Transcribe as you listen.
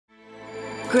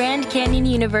Grand Canyon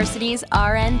University's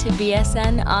RN to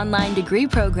BSN online degree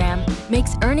program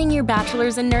makes earning your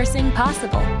bachelor's in nursing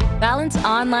possible. Balance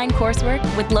online coursework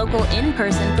with local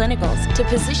in-person clinicals to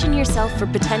position yourself for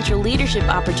potential leadership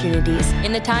opportunities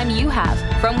in the time you have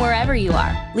from wherever you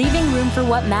are, leaving room for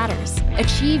what matters.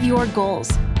 Achieve your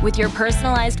goals with your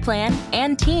personalized plan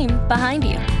and team behind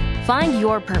you. Find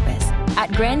your purpose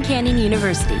at Grand Canyon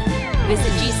University.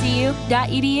 Visit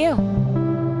gcu.edu.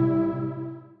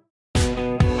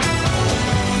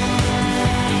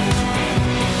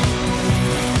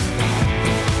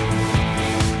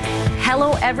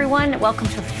 Hello, everyone. Welcome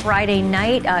to Friday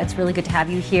night. It's really good to have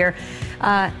you here.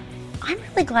 I'm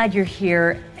really glad you're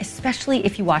here, especially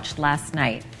if you watched last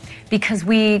night, because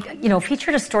we,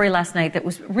 featured a story last night that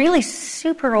was really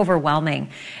super overwhelming,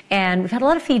 and we've had a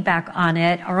lot of feedback on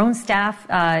it. Our own staff,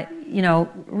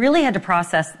 really had to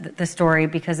process the story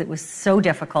because it was so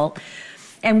difficult,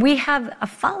 and we have a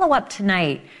follow-up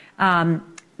tonight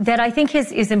that I think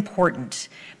is important.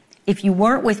 If you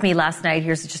weren't with me last night,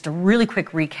 here's just a really quick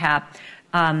recap.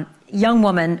 Young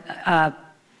woman, I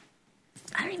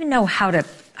don't even know how to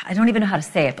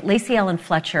say it, but Lacey Ellen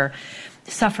Fletcher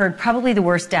suffered probably the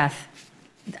worst death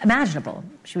imaginable.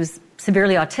 She was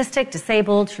severely autistic,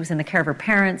 disabled. She was in the care of her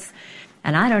parents.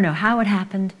 And I don't know how it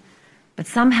happened, but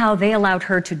somehow they allowed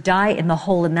her to die in the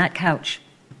hole in that couch,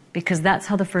 because that's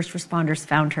how the first responders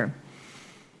found her.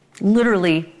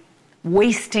 Literally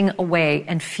wasting away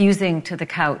and fusing to the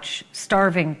couch,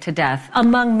 starving to death,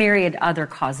 among myriad other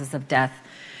causes of death.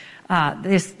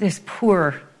 This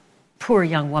poor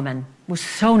young woman was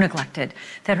so neglected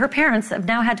that her parents have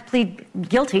now had to plead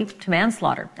guilty to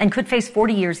manslaughter and could face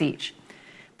 40 years each.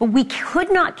 But we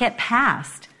could not get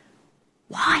past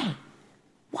why.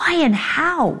 Why and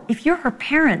how? If you're her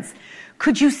parents,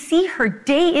 could you see her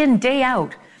day in, day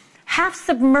out, half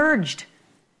submerged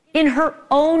in her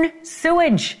own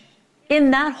sewage,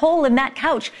 in that hole, in that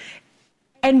couch,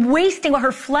 and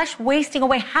her flesh wasting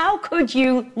away? How could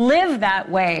you live that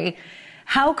way?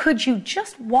 How could you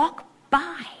just walk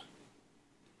by?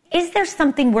 Is there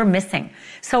something we're missing?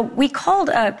 So we called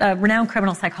a renowned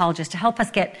criminal psychologist to help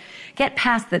us get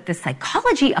past the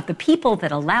psychology of the people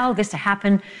that allow this to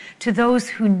happen to those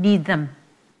who need them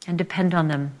and depend on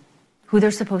them, who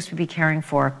they're supposed to be caring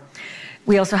for.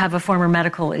 We also have a former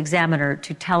medical examiner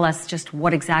to tell us just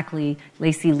what exactly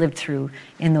Lacey lived through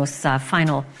in those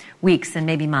final weeks and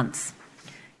maybe months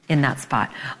in that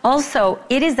spot. Also,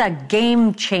 it is a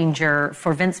game changer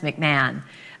for Vince McMahon.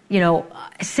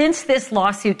 Since this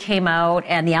lawsuit came out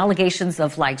and the allegations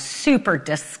of super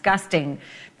disgusting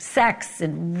sex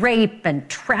and rape and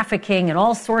trafficking and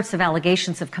all sorts of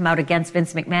allegations have come out against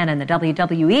Vince McMahon and the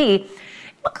WWE,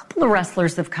 a couple of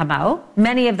wrestlers have come out.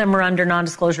 Many of them are under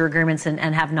non-disclosure agreements and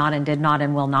have not and did not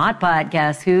and will not. But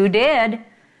guess who did?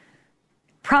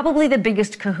 Probably the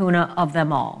biggest kahuna of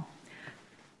them all.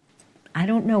 I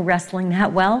don't know wrestling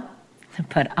that well,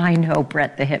 but I know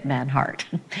Bret the Hitman Hart.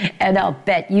 And I'll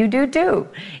bet you do too,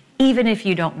 even if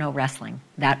you don't know wrestling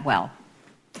that well.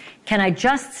 Can I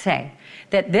just say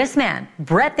that this man,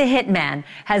 Bret the Hitman,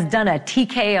 has done a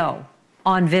TKO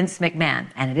on Vince McMahon,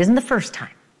 and it isn't the first time.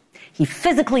 He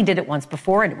physically did it once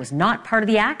before, and it was not part of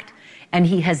the act, and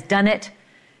he has done it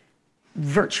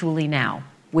virtually now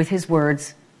with his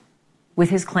words, with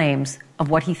his claims of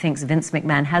what he thinks Vince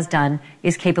McMahon has done,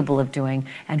 is capable of doing,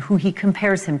 and who he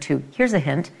compares him to. Here's a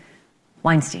hint: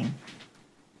 Weinstein,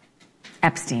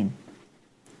 Epstein,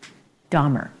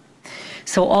 Dahmer.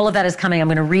 So all of that is coming. I'm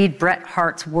going to read Bret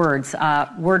Hart's words,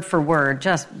 word for word,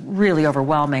 just really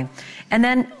overwhelming. And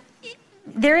then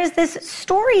there is this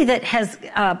story that has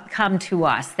come to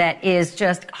us that is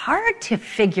just hard to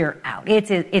figure out.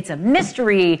 It's a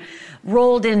mystery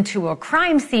rolled into a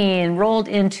crime scene, rolled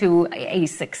into a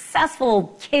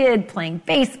successful kid playing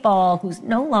baseball who's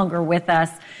no longer with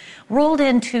us, rolled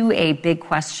into a big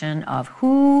question of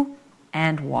who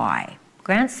and why.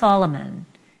 Grant Solomon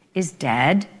is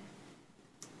dead,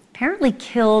 apparently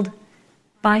killed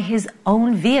by his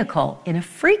own vehicle in a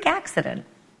freak accident.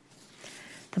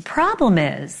 The problem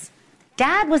is,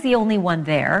 Dad was the only one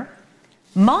there.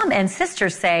 Mom and sister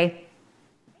say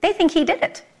they think he did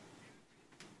it.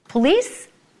 Police?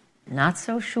 Not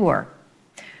so sure.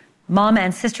 Mom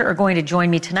and sister are going to join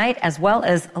me tonight, as well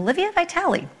as Olivia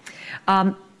Vitale.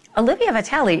 Olivia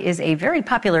Vitale is a very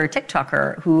popular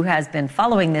TikToker who has been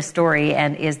following this story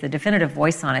and is the definitive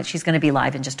voice on it. She's going to be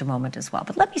live in just a moment as well.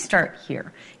 But let me start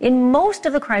here. In most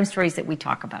of the crime stories that we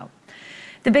talk about,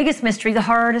 the biggest mystery, the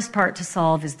hardest part to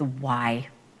solve, is the why.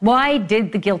 Why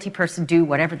did the guilty person do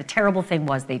whatever the terrible thing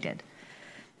was they did?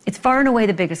 It's far and away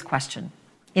the biggest question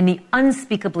in the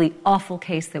unspeakably awful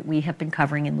case that we have been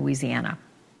covering in Louisiana.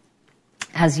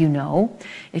 As you know,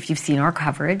 if you've seen our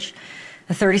coverage,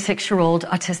 a 36-year-old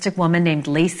autistic woman named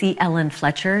Lacey Ellen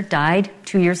Fletcher died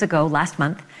 2 years ago, last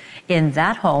month, in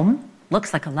that home.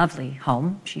 Looks like a lovely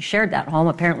home. She shared that home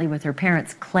apparently with her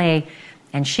parents, Clay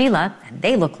and Sheila, and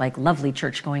they look like lovely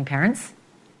church-going parents.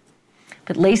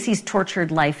 But Lacey's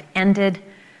tortured life ended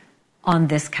on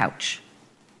this couch,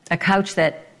 a couch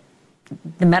that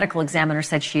the medical examiner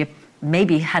said she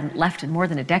maybe hadn't left in more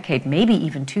than a decade, maybe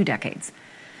even 2 decades.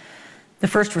 The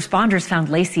first responders found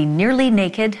Lacey nearly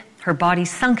naked, her body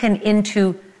sunken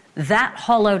into that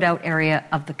hollowed out area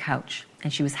of the couch,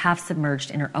 and she was half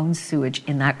submerged in her own sewage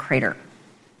in that crater.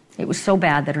 It was so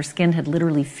bad that her skin had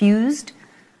literally fused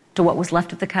to what was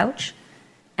left of the couch.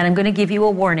 And I'm going to give you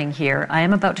a warning here. I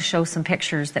am about to show some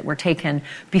pictures that were taken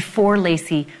before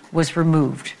Lacey was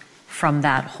removed from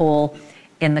that hole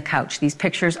in the couch. These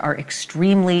pictures are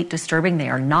extremely disturbing. They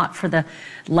are not for the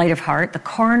light of heart. The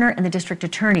coroner and the district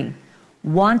attorney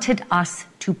wanted us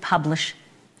to publish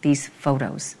these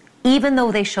photos, even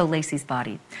though they show Lacey's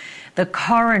body. The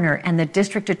coroner and the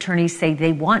district attorney say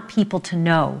they want people to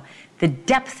know the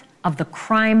depth of the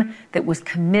crime that was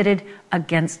committed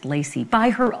against Lacey by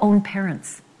her own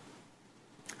parents,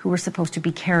 who were supposed to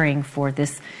be caring for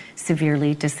this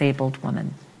severely disabled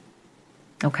woman.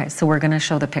 Okay, so we're going to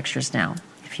show the pictures now,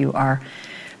 if you are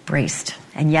braced.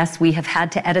 And yes, we have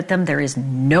had to edit them. There is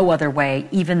no other way.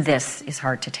 Even this is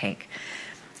hard to take.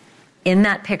 In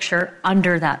that picture,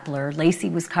 under that blur, Lacey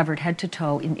was covered head to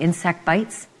toe in insect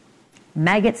bites.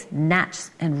 Maggots,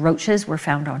 gnats, and roaches were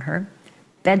found on her.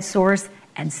 Bed sores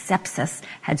and sepsis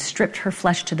had stripped her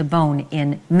flesh to the bone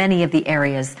in many of the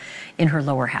areas in her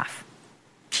lower half.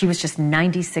 She was just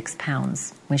 96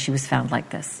 pounds when she was found like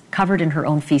this, covered in her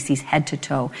own feces head to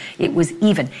toe. It was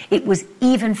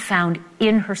even found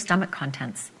in her stomach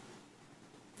contents.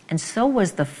 And so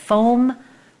was the foam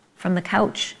from the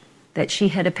couch that she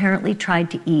had apparently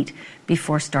tried to eat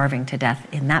before starving to death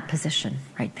in that position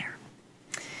right there.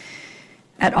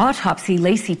 At autopsy,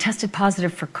 Lacey tested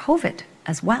positive for COVID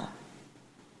as well.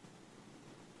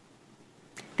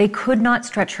 They could not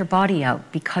stretch her body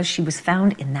out because she was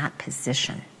found in that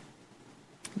position.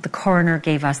 The coroner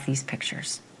gave us these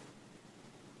pictures.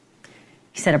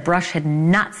 He said a brush had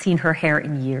not seen her hair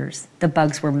in years. The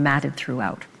bugs were matted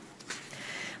throughout.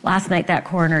 Last night, that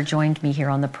coroner joined me here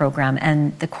on the program,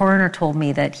 and the coroner told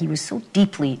me that he was so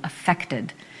deeply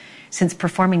affected since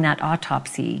performing that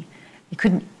autopsy. He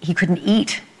couldn't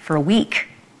eat for a week.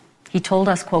 He told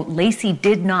us, quote, Lacey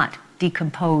did not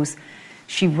decompose.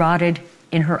 She rotted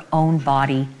in her own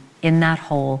body, in that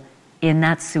hole, in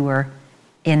that sewer,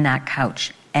 in that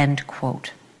couch, end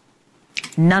quote.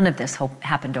 None of this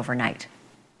happened overnight.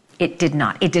 It did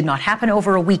not. It did not happen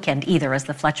over a weekend either, as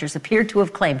the Fletchers appeared to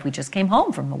have claimed. We just came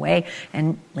home from away,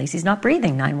 and Lacey's not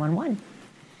breathing, 911.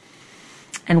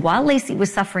 And while Lacey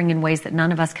was suffering in ways that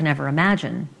none of us can ever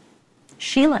imagine,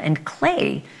 Sheila and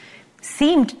Clay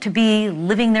seemed to be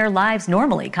living their lives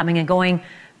normally, coming and going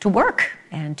to work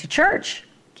and to church,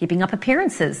 keeping up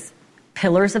appearances,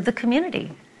 pillars of the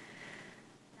community.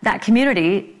 That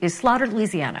community is Slaughter,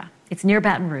 Louisiana. It's near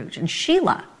Baton Rouge. And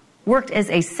Sheila worked as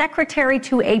a secretary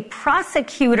to a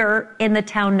prosecutor in the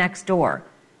town next door.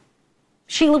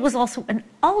 Sheila was also an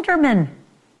alderman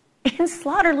in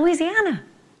Slaughter, Louisiana.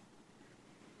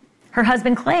 Her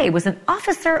husband, Clay, was an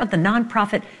officer of the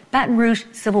nonprofit Baton Rouge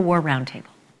Civil War Roundtable.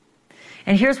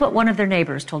 And here's what one of their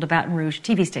neighbors told a Baton Rouge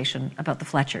TV station about the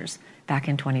Fletchers back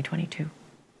in 2022.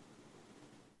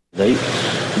 They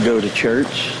go to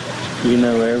church,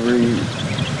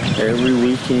 every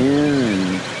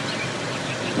weekend,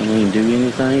 and do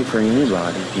anything for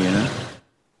anybody,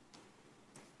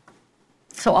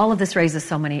 So all of this raises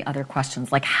so many other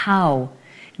questions, like how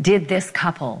did this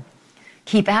couple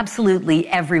keep absolutely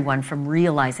everyone from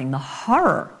realizing the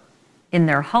horror in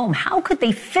their home? How could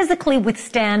they physically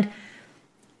withstand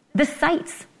the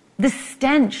sights, the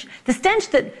stench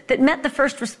that met the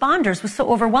first responders was so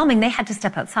overwhelming they had to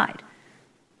step outside?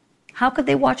 How could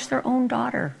they watch their own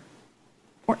daughter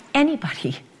or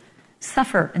anybody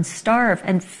suffer and starve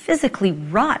and physically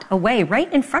rot away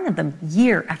right in front of them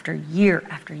year after year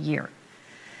after year?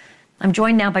 I'm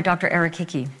joined now by Dr. Eric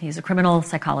Hickey. He's a criminal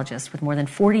psychologist with more than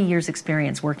 40 years'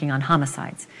 experience working on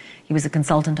homicides. He was a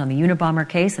consultant on the Unabomber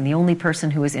case and the only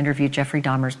person who has interviewed Jeffrey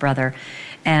Dahmer's brother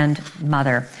and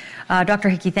mother. Dr.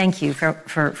 Hickey, thank you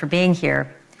for being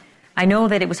here. I know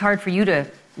that it was hard for you to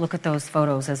look at those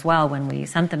photos as well when we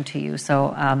sent them to you.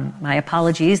 So my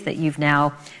apologies that you've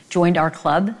now joined our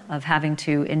club of having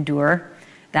to endure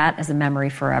that as a memory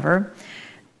forever.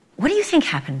 What do you think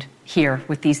happened here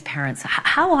with these parents?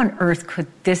 How on earth could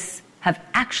this have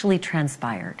actually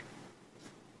transpired?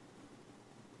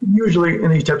 Usually in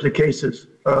these types of cases,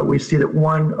 we see that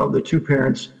one of the two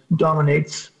parents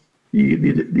dominates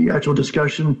the actual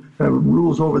discussion,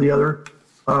 rules over the other.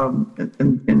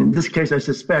 And in this case, I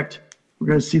suspect we're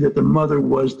going to see that the mother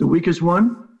was the weakest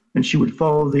one, and she would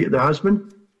follow the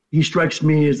husband. He strikes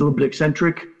me as a little bit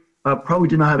eccentric, probably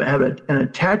did not have an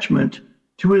attachment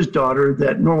to his daughter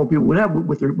that normal people would have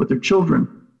with their children.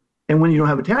 And when you don't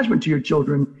have attachment to your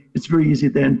children, it's very easy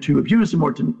then to abuse them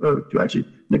or to actually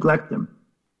neglect them.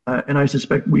 And I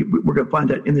suspect we're going to find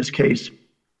that in this case.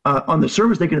 On the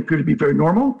surface, they can appear to be very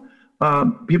normal.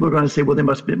 People are going to say, well, they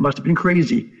must have been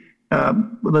crazy.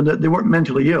 Well, they weren't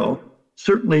mentally ill.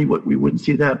 Certainly, we wouldn't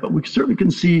see that, but we certainly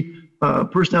can see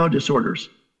personality disorders.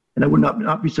 And I would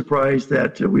not be surprised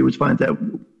that we would find that,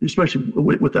 especially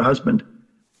with the husband.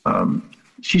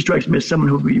 She strikes me as someone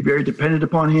who would be very dependent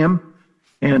upon him,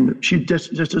 and she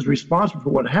just is responsible for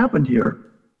what happened here.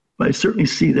 But I certainly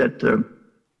see that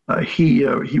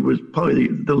he was probably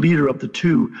the leader of the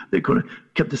two that could have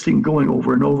kept this thing going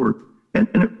over and over.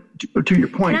 And to your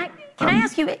point. Can I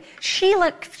ask you,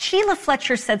 Sheila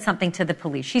Fletcher said something to the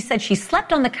police. She said she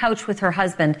slept on the couch with her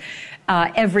husband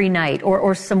every night,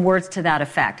 or some words to that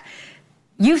effect.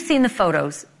 You've seen the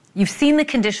photos. You've seen the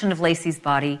condition of Lacey's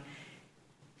body.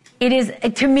 It is,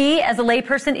 to me, as a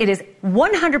layperson, it is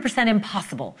 100%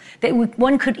 impossible that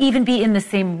one could even be in the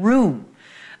same room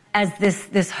as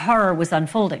this horror was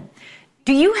unfolding.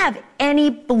 Do you have any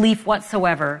belief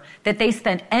whatsoever that they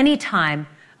spent any time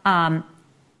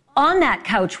on that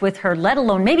couch with her, let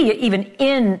alone maybe even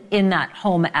in that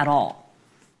home at all?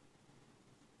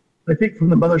 I think from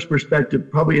the mother's perspective,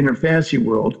 probably in her fantasy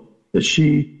world, that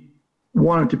she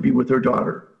wanted to be with her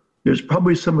daughter. There's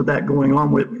probably some of that going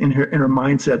on in her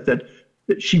mindset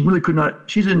that she really could not,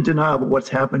 she's in denial of what's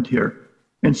happened here.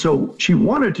 And so she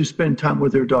wanted to spend time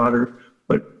with her daughter,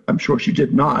 but I'm sure she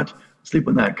did not sleep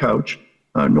on that couch,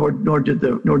 nor did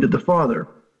the father.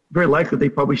 Very likely they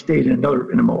probably stayed in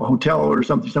a hotel or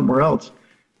something somewhere else.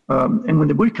 And when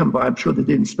they would come by, I'm sure they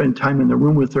didn't spend time in the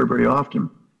room with her very often.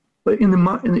 But in the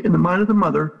mind of the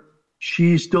mother,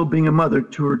 she's still being a mother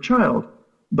to her child,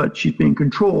 but she's being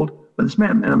controlled by this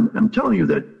man. And I'm telling you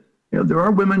that there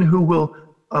are women who will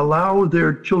allow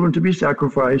their children to be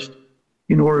sacrificed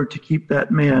in order to keep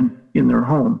that man in their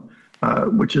home,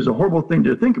 which is a horrible thing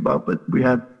to think about, but we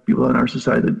have people in our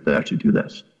society that actually do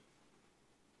this.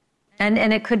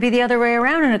 And it could be the other way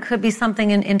around, and it could be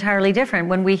something entirely different.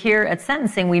 When we hear at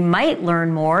sentencing, we might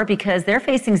learn more because they're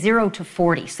facing 0 to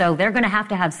 40. So they're going to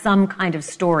have some kind of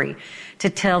story to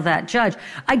tell that judge.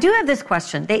 I do have this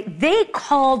question. They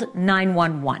called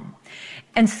 911.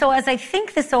 And so as I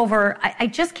think this over, I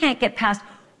just can't get past,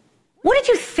 what did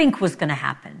you think was going to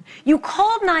happen? You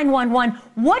called 911.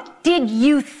 What did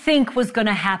you think was going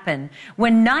to happen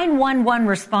when 911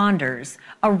 responders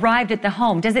arrived at the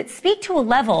home? Does it speak to a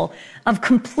level of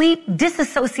complete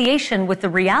disassociation with the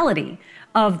reality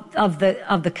of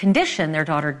the condition their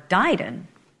daughter died in?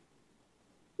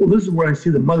 Well, this is where I see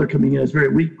the mother coming in as a very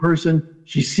weak person.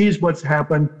 She sees what's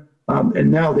happened, and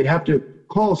now they have to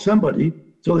call somebody.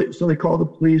 So they call the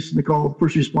police and they call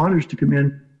first responders to come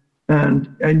in.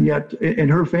 And yet, in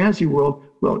her fantasy world,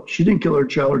 well, she didn't kill her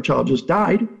child just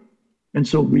died. And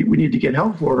so we need to get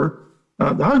help for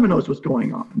her. The husband knows what's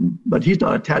going on, but he's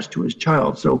not attached to his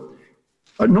child. So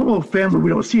a normal family, we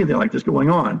don't see anything like this going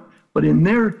on. But in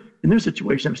their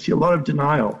situation, I see a lot of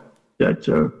denial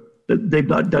that they've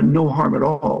not done no harm at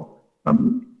all.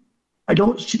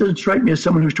 She doesn't strike me as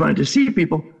someone who's trying to deceive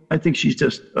people. I think she's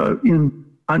just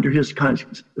under his kind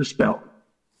of spell.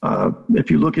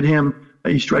 If you look at him,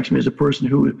 he strikes me as a person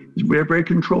who is very, very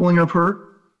controlling of her.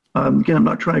 Again, I'm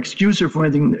not trying to excuse her for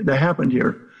anything that happened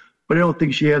here, but I don't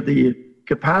think she had the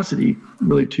capacity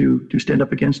really to stand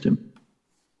up against him.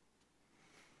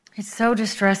 It's so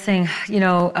distressing.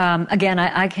 Again,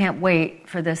 I can't wait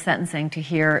for this sentencing to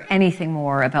hear anything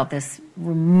more about this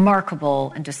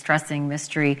remarkable and distressing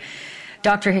mystery.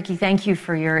 Dr. Hickey, thank you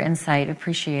for your insight.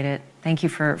 Appreciate it. Thank you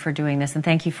for doing this, and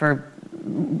thank you for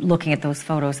looking at those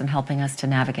photos and helping us to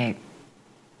navigate.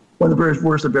 One of the very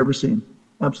worst I've ever seen.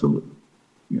 Absolutely.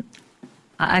 Yeah.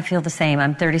 I feel the same.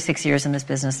 I'm 36 years in this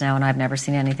business now, and I've never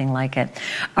seen anything like it.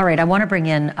 All right, I want to bring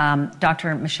in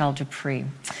Dr. Michelle Dupree.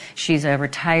 She's a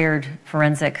retired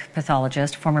forensic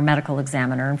pathologist, former medical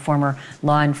examiner, and former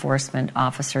law enforcement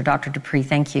officer. Dr. Dupree,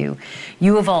 thank you.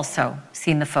 You have also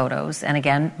seen the photos, and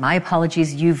again, my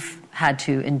apologies, you've had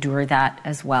to endure that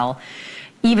as well.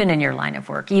 Even in your line of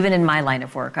work, even in my line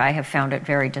of work, I have found it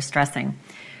very distressing.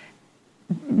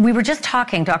 We were just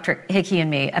talking, Dr. Hickey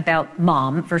and me, about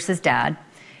mom versus dad.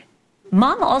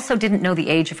 Mom also didn't know the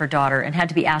age of her daughter and had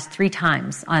to be asked 3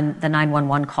 times on the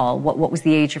 911 call what was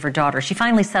the age of her daughter. She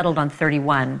finally settled on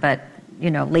 31, but,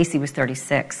 Lacey was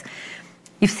 36.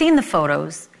 You've seen the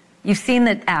photos. You've seen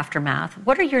the aftermath.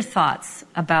 What are your thoughts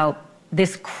about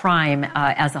this crime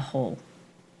as a whole?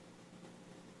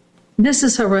 This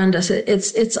is horrendous.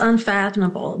 It's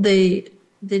unfathomable. The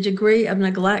degree of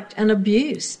neglect and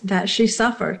abuse that she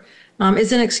suffered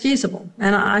is inexcusable,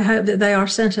 and I hope that they are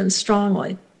sentenced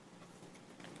strongly.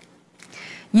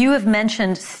 You have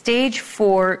mentioned stage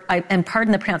 4, and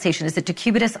pardon the pronunciation, is it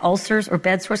decubitus ulcers or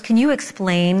bed sores? Can you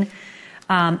explain?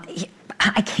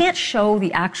 I can't show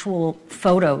the actual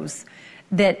photos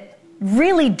that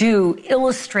really do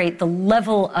illustrate the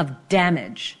level of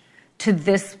damage to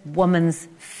this woman's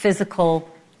physical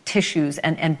tissues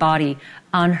and body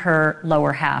on her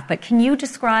lower half. But can you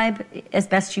describe as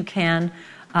best you can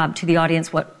to the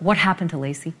audience what happened to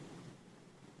Lacey?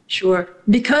 Sure.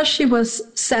 Because she was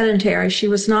sedentary, she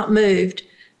was not moved,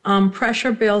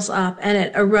 pressure builds up and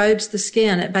it erodes the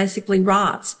skin. It basically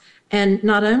rots. And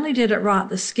not only did it rot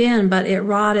the skin, but it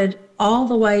rotted all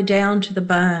the way down to the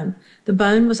bone. The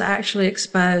bone was actually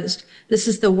exposed. This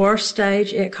is the worst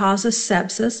stage. It causes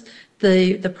sepsis.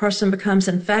 The person becomes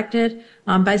infected,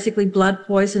 basically blood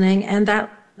poisoning, and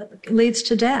that leads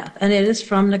to death. And it is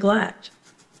from neglect.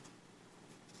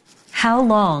 How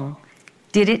long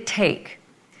did it take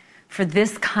for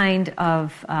this kind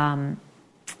of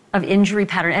injury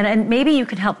pattern? And maybe you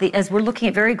can help, as we're looking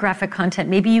at very graphic content,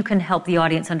 maybe you can help the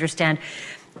audience understand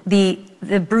the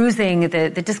bruising, the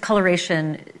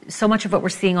discoloration, so much of what we're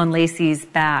seeing on Lacey's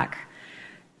back.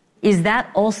 Is that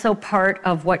also part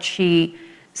of what she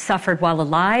suffered while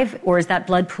alive, or is that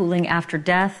blood pooling after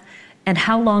death? And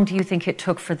how long do you think it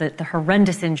took for the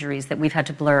horrendous injuries that we've had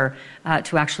to blur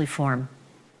to actually form?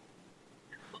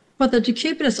 For the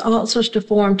decubitus ulcers to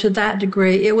form to that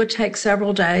degree, it would take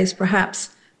several days, perhaps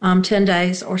 10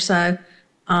 days or so.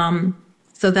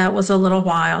 So that was a little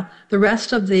while. The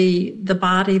rest of the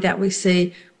body that we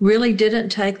see really didn't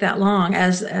take that long.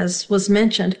 As was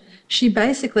mentioned, she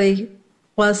basically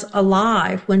was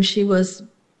alive when she was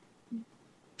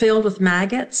filled with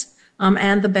maggots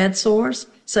and the bed sores.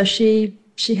 So she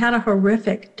had a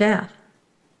horrific death.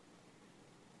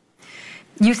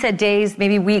 You said days,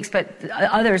 maybe weeks, but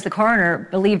others, the coroner,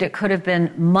 believed it could have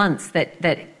been months that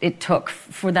it took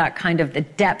for that kind of the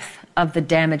depth of the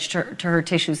damage to her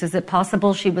tissues. Is it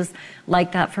possible she was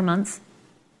like that for months?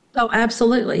 Oh,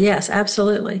 absolutely. Yes,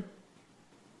 absolutely.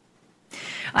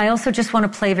 I also just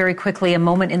want to play very quickly a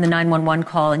moment in the 911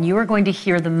 call, and you are going to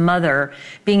hear the mother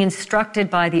being instructed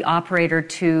by the operator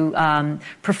to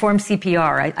perform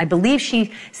CPR. I believe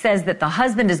she says that the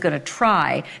husband is going to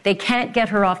try. They can't get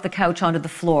her off the couch onto the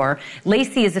floor.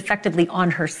 Lacey is effectively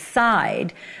on her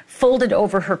side, folded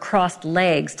over her crossed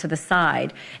legs to the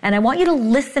side. And I want you to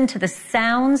listen to the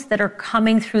sounds that are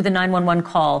coming through the 911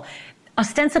 call.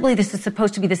 Ostensibly, this is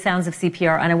supposed to be the sounds of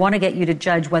CPR, and I want to get you to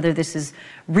judge whether this is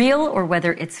real or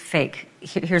whether it's fake.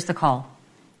 Here's the call.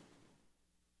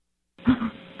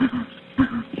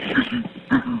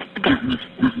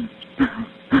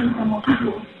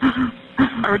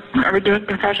 Are we doing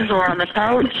compressions or on the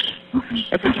couch?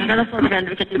 If we can't get a floor again,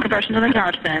 we can do compressions on the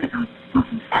couch then.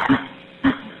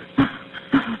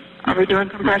 Are we doing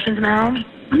compressions now?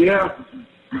 Yeah.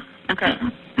 Okay.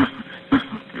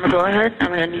 Go ahead. I'm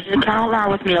going to need you to count out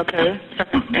loud with me, okay? So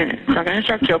I can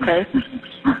instruct you, okay?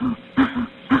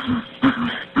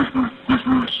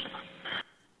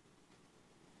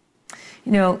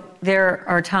 You know, there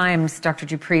are times, Dr.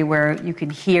 Dupree, where you can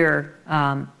hear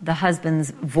the husband's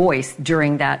voice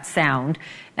during that sound,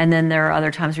 and then there are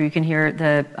other times where you can hear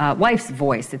the wife's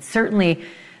voice. It's certainly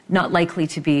not likely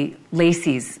to be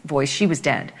Lacey's voice. She was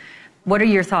dead. What are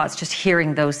your thoughts just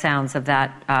hearing those sounds of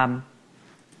that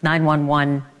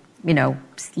 911,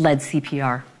 led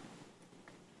CPR?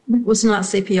 It was not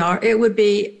CPR. It would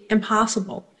be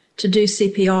impossible to do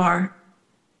CPR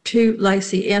to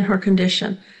Lacey in her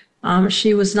condition.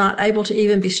 She was not able to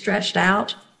even be stretched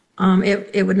out.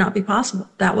 It would not be possible.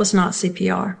 That was not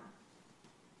CPR.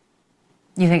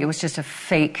 You think it was just a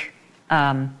fake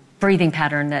breathing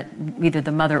pattern that either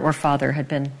the mother or father had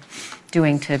been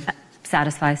doing to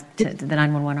satisfy the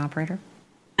 911 operator?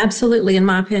 Absolutely, in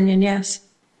my opinion, yes.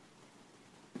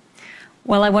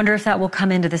 Well, I wonder if that will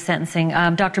come into the sentencing.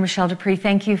 Dr. Michelle Dupree,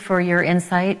 thank you for your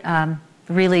insight. I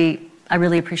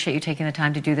really appreciate you taking the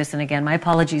time to do this. And again, my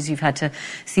apologies you've had to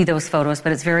see those photos,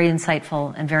 but it's very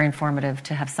insightful and very informative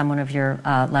to have someone of your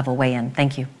level weigh in.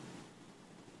 Thank you.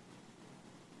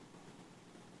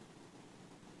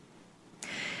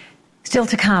 Still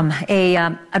to come,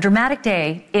 a dramatic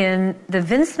day in the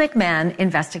Vince McMahon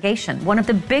investigation. One of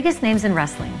the biggest names in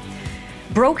wrestling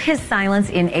broke his silence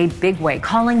in a big way,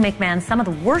 calling McMahon some of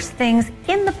the worst things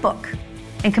in the book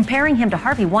and comparing him to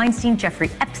Harvey Weinstein, Jeffrey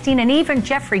Epstein, and even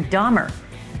Jeffrey Dahmer.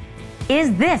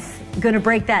 Is this going to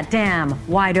break that dam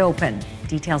wide open?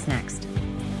 Details next.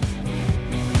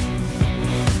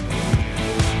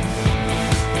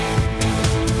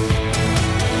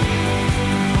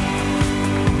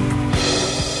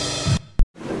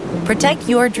 Protect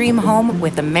your dream home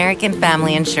with American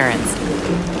Family Insurance.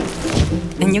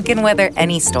 And you can weather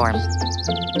any storm.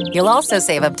 You'll also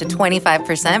save up to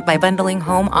 25% by bundling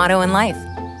home, auto, and life.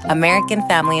 American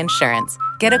Family Insurance.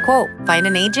 Get a quote. Find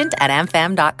an agent at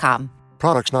amfam.com.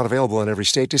 Products not available in every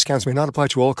state. Discounts may not apply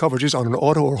to all coverages on an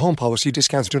auto or home policy.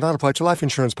 Discounts do not apply to life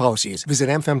insurance policies. Visit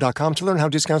amfam.com to learn how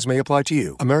discounts may apply to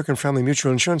you. American Family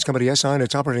Mutual Insurance Company, SI, and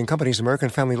its operating companies, American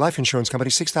Family Life Insurance Company,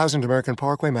 6000 American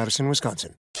Parkway, Madison,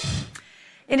 Wisconsin.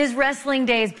 In his wrestling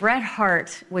days, Bret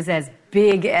Hart was as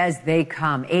big as they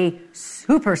come, a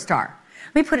superstar.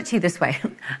 Let me put it to you this way.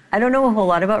 I don't know a whole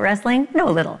lot about wrestling, know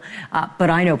a little,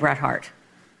 but I know Bret Hart.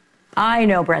 I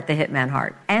know Bret the Hitman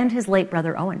Hart and his late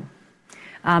brother Owen.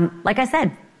 Like I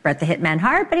said, Bret the Hitman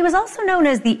Hart, but he was also known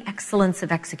as the excellence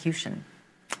of execution.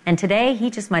 And today, he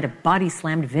just might have body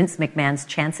slammed Vince McMahon's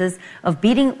chances of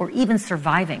beating or even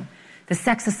surviving the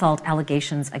sex assault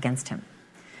allegations against him.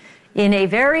 In a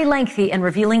very lengthy and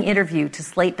revealing interview to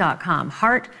Slate.com,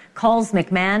 Hart calls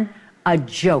McMahon a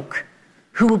joke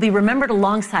who will be remembered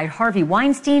alongside Harvey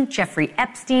Weinstein, Jeffrey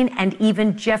Epstein, and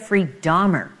even Jeffrey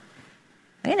Dahmer.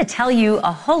 I'm going to tell you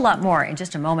a whole lot more in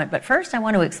just a moment, but first I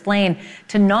want to explain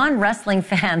to non-wrestling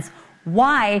fans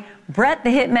why Bret the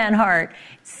Hitman Hart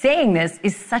saying this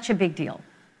is such a big deal.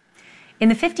 In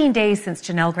the 15 days since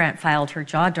Janelle Grant filed her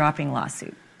jaw-dropping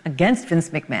lawsuit against Vince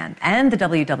McMahon and the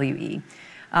WWE,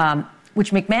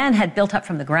 which McMahon had built up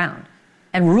from the ground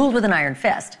and ruled with an iron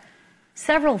fist,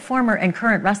 several former and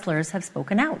current wrestlers have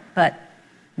spoken out, but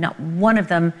not one of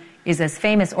them is as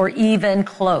famous or even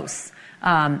close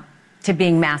to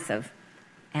being massive.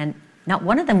 And not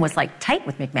one of them was like tight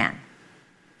with McMahon,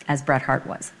 as Bret Hart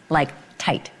was, like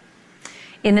tight.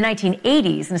 In the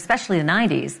 1980s, and especially the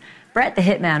 90s, Bret the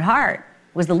Hitman Hart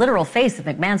was the literal face of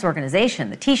McMahon's organization,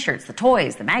 the t-shirts, the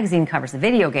toys, the magazine covers, the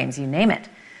video games, you name it.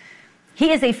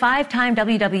 He is a 5-time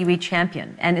WWE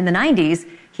champion, and in the 90s,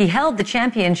 he held the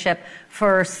championship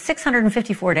for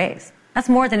 654 days. That's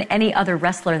more than any other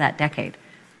wrestler that decade.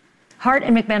 Hart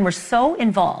and McMahon were so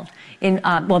involved in,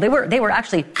 they were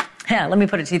actually, let me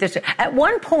put it to you this way. At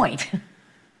one point,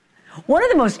 one of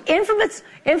the most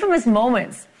infamous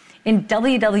moments in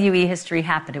WWE history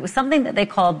happened. It was something that they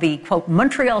called the, quote,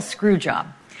 Montreal screw job.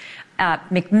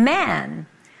 McMahon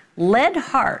led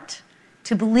Hart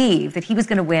to believe that he was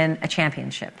going to win a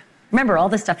championship. Remember, all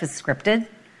this stuff is scripted.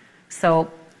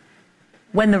 So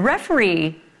when the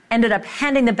referee ended up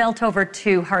handing the belt over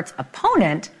to Hart's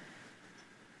opponent,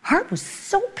 Hart was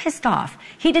so pissed off.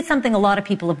 He did something a lot of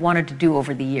people have wanted to do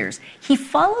over the years. He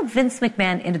followed Vince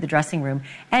McMahon into the dressing room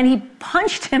and he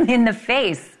punched him in the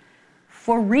face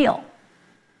for real.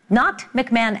 Knocked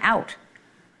McMahon out.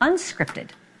 Unscripted.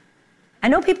 I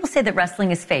know people say that wrestling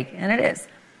is fake, and it is.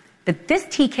 But this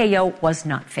TKO was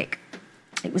not fake.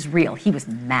 It was real. He was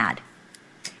mad.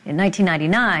 In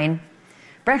 1999,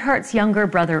 Bret Hart's younger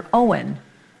brother Owen,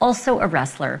 also a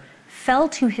wrestler, fell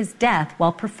to his death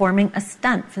while performing a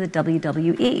stunt for the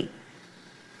WWE.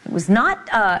 It was not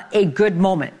a good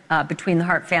moment between the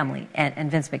Hart family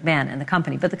and Vince McMahon and the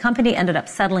company, but the company ended up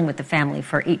settling with the family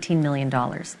for $18 million.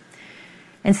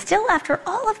 And still after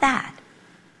all of that,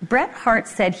 Bret Hart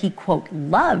said he, quote,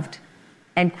 loved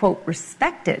and, quote,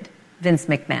 respected Vince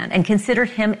McMahon and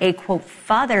considered him a, quote,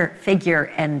 father figure,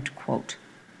 end quote.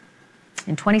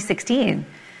 In 2016,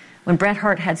 when Bret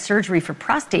Hart had surgery for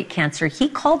prostate cancer, he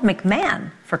called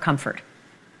McMahon for comfort.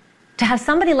 To have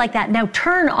somebody like that now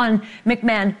turn on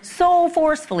McMahon so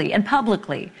forcefully and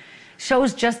publicly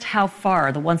shows just how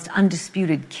far the once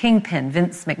undisputed kingpin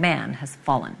Vince McMahon has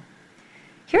fallen.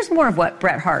 Here's more of what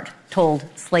Bret Hart told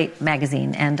Slate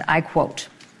magazine, and I quote,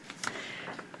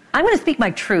 I'm going to speak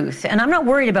my truth, and I'm not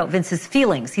worried about Vince's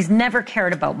feelings. He's never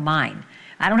cared about mine.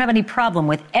 I don't have any problem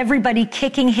with everybody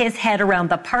kicking his head around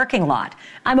the parking lot.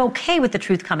 I'm okay with the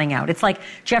truth coming out. It's like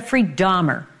Jeffrey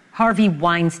Dahmer, Harvey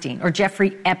Weinstein, or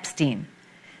Jeffrey Epstein.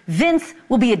 Vince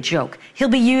will be a joke. He'll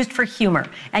be used for humor,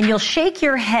 and you'll shake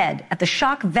your head at the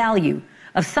shock value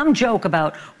of some joke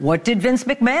about what did Vince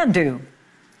McMahon do?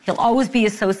 He'll always be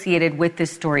associated with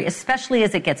this story, especially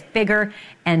as it gets bigger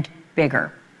and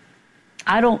bigger.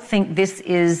 I don't think this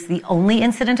is the only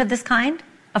incident of this kind,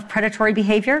 of predatory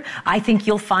behavior. I think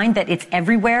you'll find that it's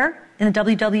everywhere in the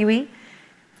WWE.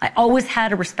 I always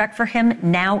had a respect for him.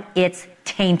 Now it's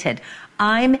tainted.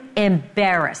 I'm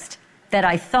embarrassed that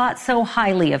I thought so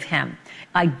highly of him.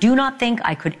 I do not think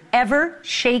I could ever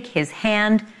shake his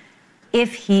hand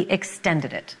if he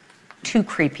extended it. Too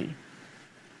creepy.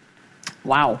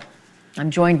 Wow.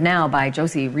 I'm joined now by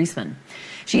Josie Reisman.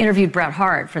 She interviewed Bret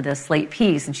Hart for the Slate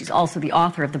piece, and she's also the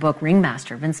author of the book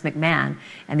Ringmaster, Vince McMahon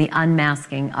and the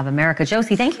Unmasking of America.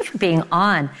 Josie, thank you for being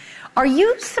on. Are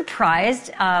you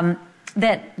surprised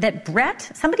that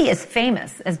Bret, somebody as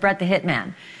famous as Bret the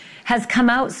Hitman, has come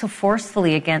out so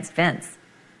forcefully against Vince?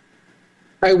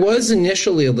 I was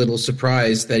initially a little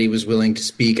surprised that he was willing to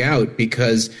speak out,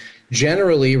 because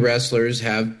generally wrestlers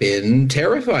have been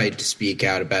terrified to speak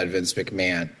out about Vince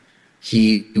McMahon.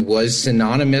 He was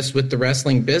synonymous with the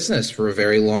wrestling business for a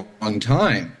very long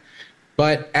time.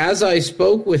 But as I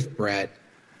spoke with Bret,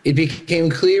 it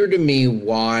became clear to me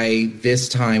why this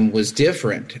time was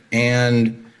different.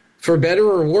 And for better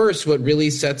or worse, what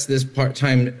really sets this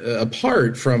time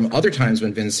apart from other times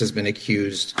when Vince has been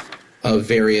accused of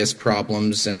various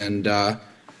problems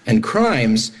and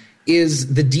crimes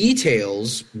is the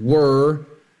details were,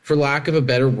 for lack of a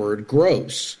better word,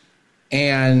 gross.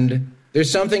 And there's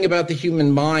something about the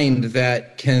human mind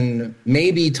that can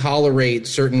maybe tolerate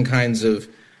certain kinds of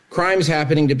crimes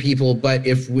happening to people, but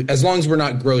as long as we're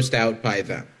not grossed out by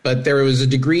them. But there was a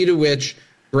degree to which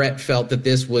Bret felt that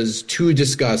this was too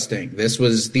disgusting.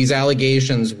 These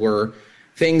allegations were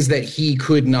things that he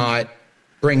could not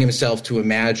bring himself to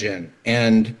imagine.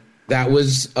 And that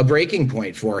was a breaking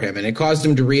point for him. And it caused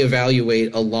him to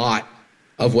reevaluate a lot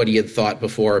of what he had thought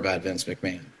before about Vince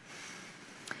McMahon.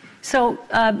 So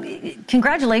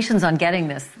congratulations on getting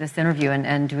this interview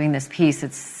and doing this piece.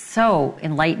 It's so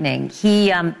enlightening.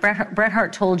 Bret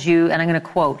Hart told you, and I'm going to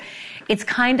quote, "It's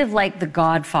kind of like The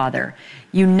Godfather.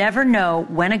 You never know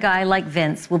when a guy like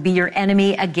Vince will be your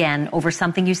enemy again over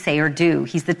something you say or do.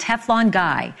 He's the Teflon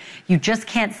guy. You just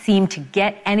can't seem to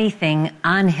get anything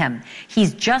on him.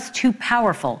 He's just too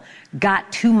powerful,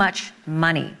 got too much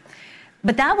money."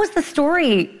 But that was the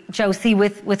story, Josie,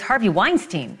 with Harvey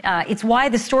Weinstein. It's why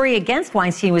the story against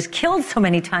Weinstein was killed so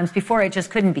many times before it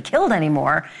just couldn't be killed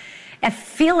anymore. I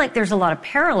feel like there's a lot of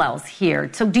parallels here.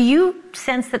 So do you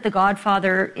sense that The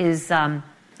Godfather is no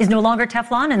longer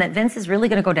Teflon and that Vince is really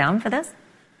going to go down for this?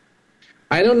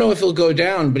 I don't know if he'll go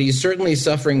down, but he's certainly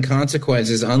suffering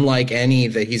consequences unlike any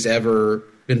that he's ever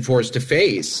been forced to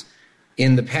face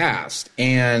in the past.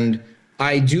 And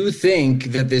I do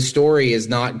think that this story is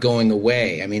not going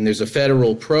away. I mean, there's a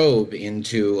federal probe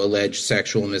into alleged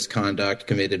sexual misconduct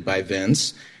committed by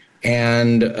Vince,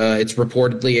 and it's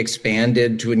reportedly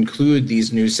expanded to include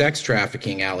these new sex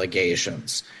trafficking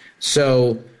allegations.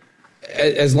 So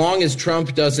as long as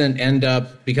Trump doesn't end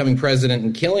up becoming president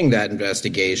and killing that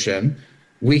investigation,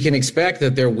 we can expect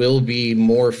that there will be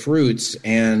more fruits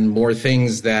and more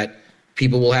things that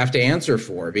people will have to answer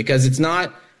for, because it's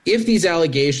not... If these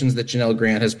allegations that Janelle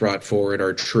Grant has brought forward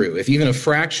are true, if even a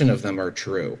fraction of them are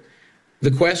true, the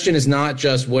question is not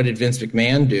just what did Vince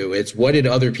McMahon do, it's what did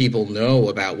other people know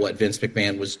about what Vince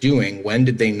McMahon was doing, when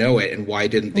did they know it, and why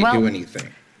didn't they do anything?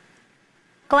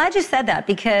 Glad you said that,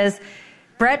 because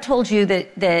Bret told you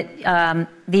that the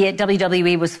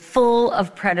WWE was full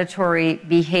of predatory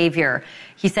behavior.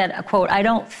 He said, quote, "I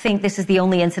don't think this is the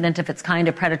only incident of its kind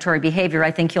of predatory behavior.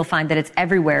 I think you'll find that it's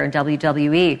everywhere in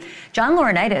WWE." John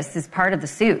Laurinaitis is part of the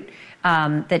suit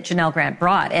that Janelle Grant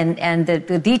brought. And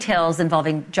the details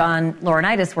involving John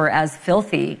Laurinaitis were as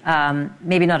filthy,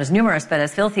 maybe not as numerous, but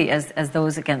as filthy as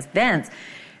those against Vince.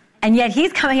 And yet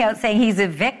he's coming out saying he's a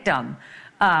victim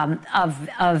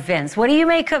of Vince. What do you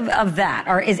make of that?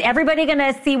 Or is everybody going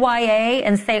to CYA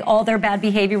and say all their bad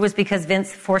behavior was because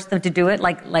Vince forced them to do it?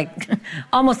 Like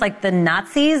almost like the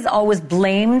Nazis always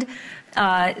blamed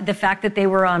the fact that they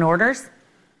were on orders?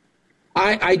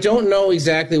 I don't know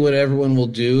exactly what everyone will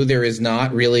do. There is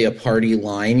not really a party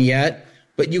line yet,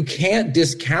 but you can't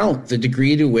discount the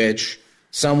degree to which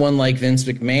someone like Vince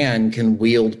McMahon can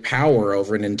wield power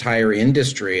over an entire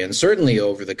industry, and certainly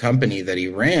over the company that he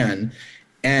ran,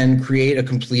 and create a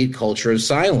complete culture of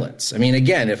silence. I mean,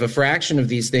 again, if a fraction of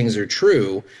these things are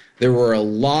true, there were a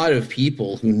lot of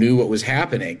people who knew what was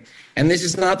happening. And this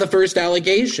is not the first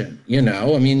allegation, you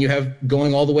know. I mean, you have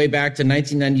going all the way back to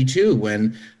 1992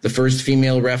 when the first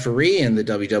female referee in the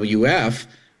WWF,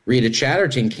 Rita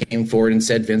Chatterton, came forward and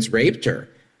said Vince raped her.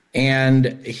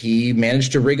 And he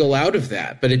managed to wriggle out of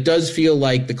that. But it does feel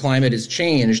like the climate has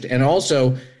changed. And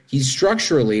also, he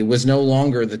structurally was no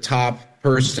longer the top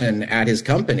person at his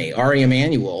company. Ari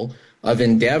Emanuel of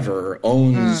Endeavor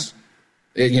owns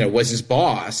was his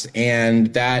boss,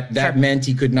 and that meant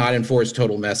he could not enforce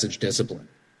total message discipline.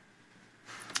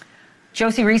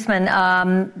 Josie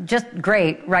Reisman, just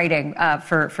great writing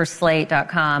for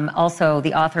Slate.com. Also,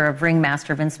 the author of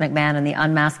Ringmaster, Vince McMahon, and The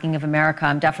Unmasking of America.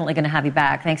 I'm definitely going to have you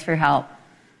back. Thanks for your help.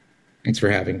 Thanks for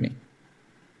having me.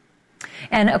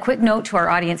 And a quick note to our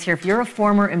audience here. If you're a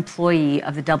former employee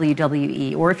of the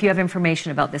WWE, or if you have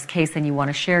information about this case and you want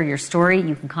to share your story,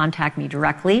 you can contact me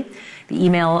directly. The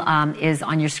email is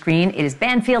on your screen. It is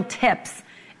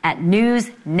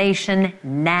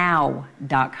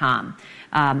BanfieldTips@newsnationnow.com.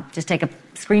 Just take a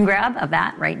screen grab of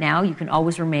that right now. You can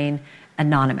always remain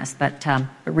anonymous, but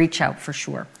reach out for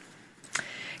sure.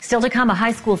 Still to come, a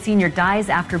high school senior dies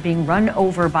after being run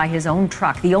over by his own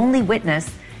truck. The only witness,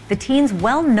 the teen's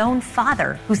well-known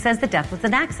father, who says the death was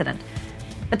an accident.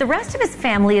 But the rest of his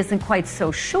family isn't quite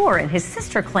so sure, and his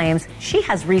sister claims she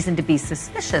has reason to be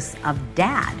suspicious of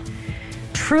Dad.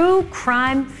 True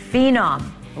crime phenom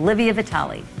Olivia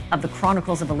Vitale of the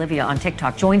Chronicles of Olivia on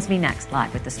TikTok joins me next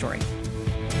live with the story.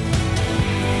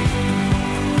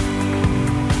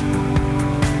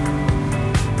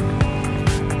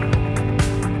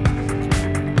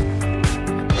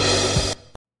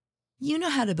 You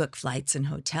know how to book flights and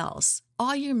hotels.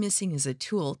 All you're missing is a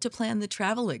tool to plan the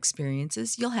travel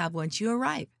experiences you'll have once you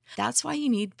arrive. That's why you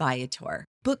need Viator.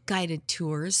 Book guided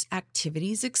tours,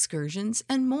 activities, excursions,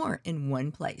 and more in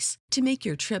one place to make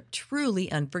your trip truly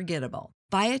unforgettable.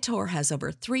 Viator has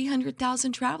over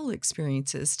 300,000 travel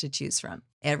experiences to choose from.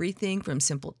 Everything from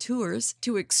simple tours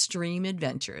to extreme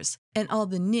adventures and all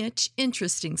the niche,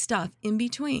 interesting stuff in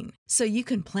between. So you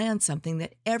can plan something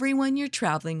that everyone you're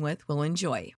traveling with will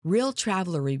enjoy. Real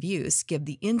traveler reviews give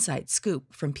the inside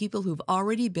scoop from people who've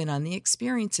already been on the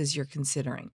experiences you're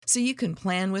considering. So you can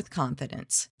plan with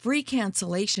confidence. Free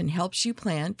cancellation helps you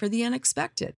plan for the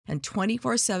unexpected. And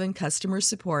 24/7 customer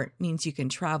support means you can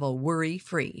travel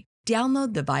worry-free.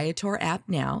 Download the Viator app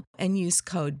now and use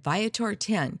code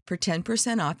Viator10 for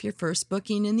 10% off your first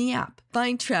booking in the app.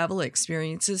 Find travel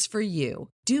experiences for you.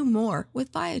 Do more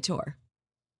with Viator.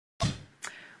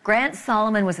 Grant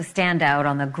Solomon was a standout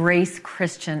on the Grace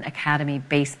Christian Academy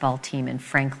baseball team in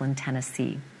Franklin,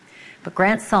 Tennessee. But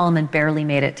Grant Solomon barely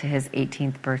made it to his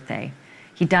 18th birthday.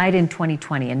 He died in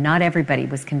 2020, and not everybody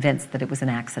was convinced that it was an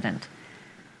accident.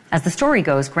 As the story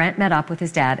goes, Grant met up with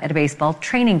his dad at a baseball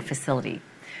training facility.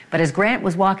 But as Grant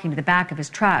was walking to the back of his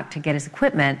truck to get his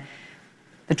equipment,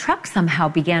 the truck somehow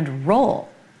began to roll,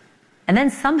 and then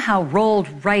somehow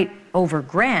rolled right over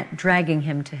Grant, dragging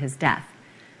him to his death.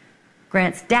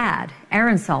 Grant's dad,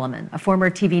 Aaron Solomon, a former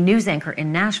TV news anchor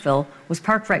in Nashville, was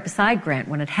parked right beside Grant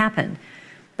when it happened.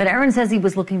 But Aaron says he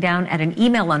was looking down at an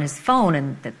email on his phone,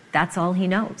 and that's all he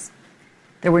knows.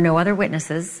 There were no other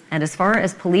witnesses, and as far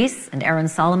as police and Aaron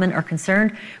Solomon are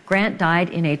concerned, Grant died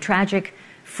in a tragic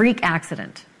freak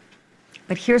accident.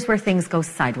 But here's where things go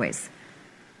sideways.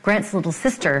 Grant's little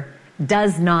sister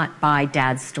does not buy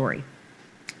Dad's story.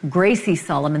 Gracie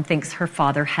Solomon thinks her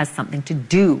father has something to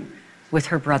do with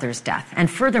her brother's death, and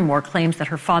furthermore claims that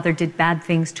her father did bad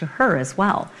things to her as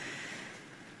well.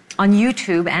 On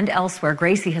YouTube and elsewhere,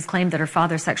 Gracie has claimed that her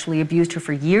father sexually abused her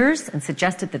for years and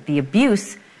suggested that the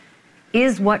abuse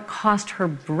is what cost her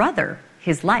brother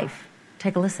his life.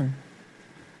 Take a listen.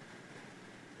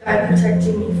 God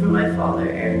protecting me from my father,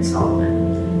 Aaron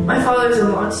Solomon. My father's a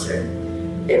monster.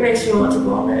 It makes me want to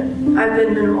vomit. I've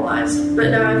been minimalized, but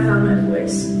now I've found my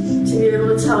voice to be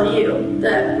able to tell you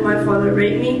that my father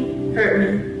raped me, hurt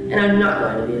me, and I'm not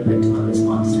going to be a victim of this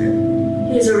monster.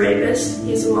 He's a rapist,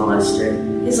 he's a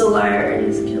molester, he's a liar, and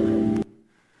he's a killer.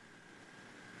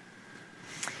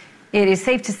 It is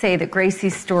safe to say that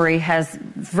Gracie's story has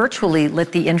virtually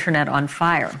lit the internet on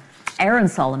fire. Aaron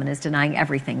Solomon is denying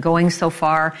everything, going so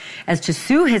far as to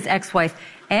sue his ex-wife,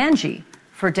 Angie,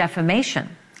 for defamation.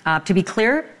 To be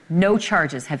clear, no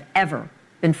charges have ever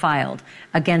been filed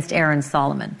against Aaron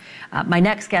Solomon. My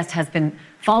next guest has been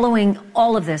following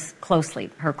all of this closely.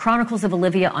 Her Chronicles of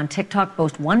Olivia on TikTok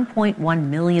boast 1.1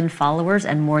 million followers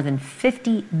and more than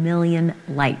 50 million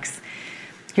likes.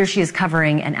 Here she is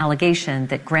covering an allegation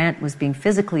that Grant was being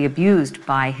physically abused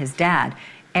by his dad,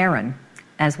 Aaron,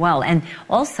 as well, and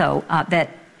also that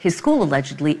his school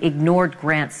allegedly ignored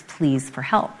Grant's pleas for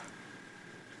help.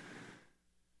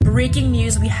 Breaking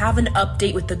news, we have an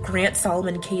update with the Grant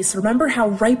Solomon case. Remember how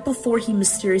right before he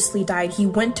mysteriously died, he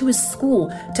went to his school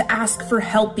to ask for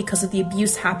help because of the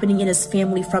abuse happening in his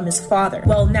family from his father.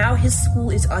 Well, now his school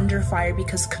is under fire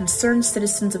because concerned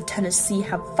citizens of Tennessee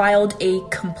have filed a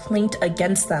complaint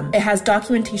against them. It has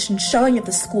documentation showing that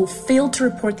the school failed to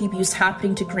report the abuse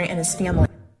happening to Grant and his family.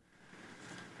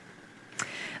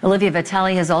 Olivia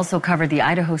Vitale has also covered the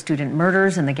Idaho student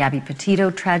murders and the Gabby Petito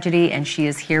tragedy, and she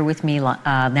is here with me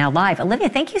now live. Olivia,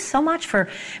 thank you so much for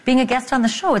being a guest on the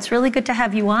show. It's really good to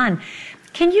have you on.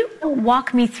 Can you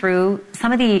walk me through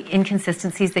some of the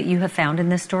inconsistencies that you have found in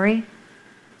this story?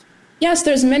 Yes,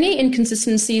 there's many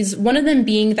inconsistencies, one of them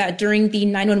being that during the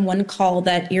 911 call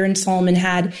that Aaron Solomon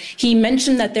had, he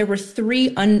mentioned that there were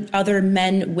 3 other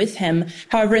men with him.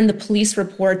 However, in the police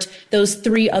report, those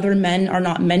 3 other men are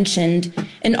not mentioned.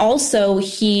 And also,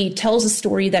 he tells a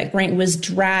story that Grant was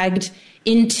dragged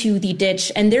into the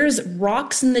ditch, and there's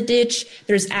rocks in the ditch,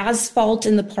 there's asphalt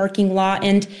in the parking lot,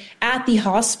 and at the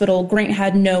hospital, Grant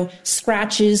had no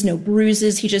scratches, no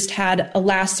bruises, he just had a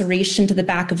laceration to the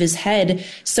back of his head,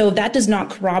 so that does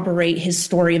not corroborate his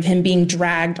story of him being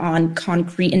dragged on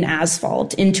concrete and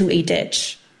asphalt into a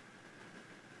ditch.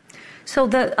 So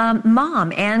the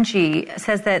mom, Angie,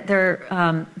 says that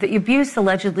the abuse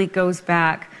allegedly goes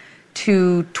back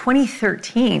to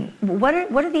 2013. What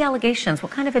are the allegations?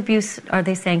 What kind of abuse are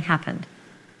they saying happened?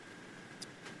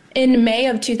 In May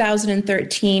of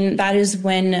 2013, that is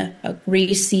when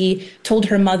Gracie told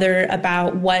her mother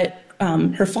about what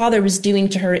her father was doing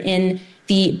to her in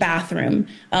the bathroom.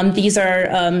 These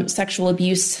are sexual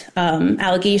abuse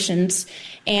allegations.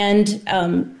 And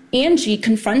Angie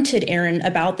confronted Aaron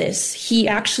about this. He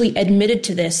actually admitted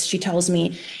to this, she tells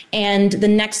me. And the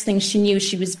next thing she knew,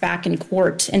 she was back in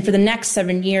court. And for the next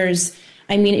 7 years,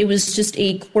 I mean, it was just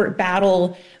a court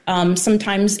battle.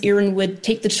 Sometimes Aaron would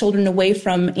take the children away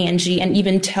from Angie and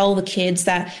even tell the kids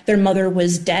that their mother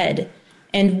was dead.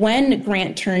 And when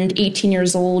Grant turned 18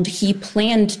 years old, he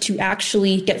planned to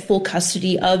actually get full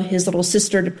custody of his little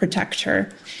sister to protect her.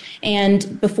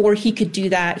 And before he could do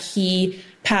that, he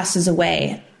passes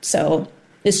away. So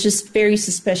it's just very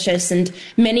suspicious. And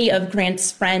many of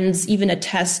Grant's friends even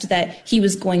attest that he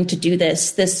was going to do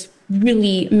this. This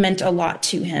really meant a lot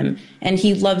to him. And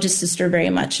he loved his sister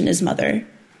very much and his mother.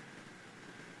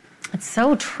 It's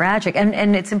so tragic.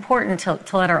 And it's important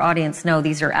to let our audience know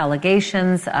these are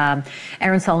allegations.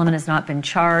 Aaron Solomon has not been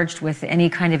charged with any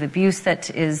kind of abuse that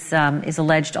is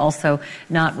alleged, also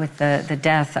not with the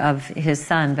death of his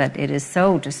son. But it is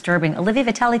so disturbing. Olivia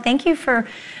Vitale, thank you for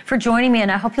joining me,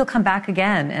 and I hope you'll come back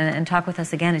again and talk with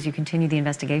us again as you continue the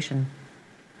investigation.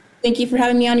 Thank you for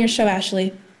having me on your show,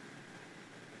 Ashley.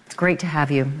 It's great to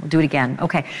have you. We'll do it again.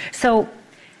 Okay, so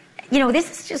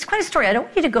this is just quite a story. I don't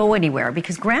want you to go anywhere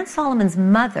because Grant Solomon's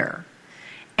mother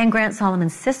and Grant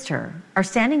Solomon's sister are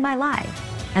standing by live,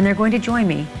 and they're going to join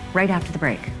me right after the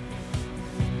break.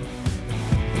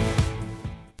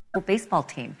 Baseball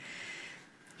team.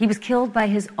 He was killed by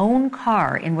his own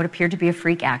car in what appeared to be a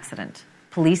freak accident.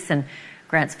 Police and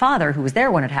Grant's father, who was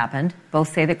there when it happened,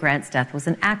 both say that Grant's death was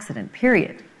an accident,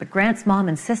 period. But Grant's mom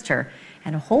and sister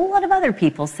and a whole lot of other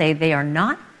people say they are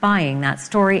not buying that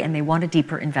story and they want a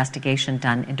deeper investigation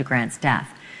done into Grant's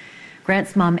death.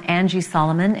 Grant's mom, Angie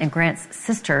Solomon, and Grant's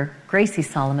sister, Gracie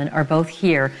Solomon, are both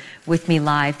here with me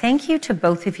live. Thank you to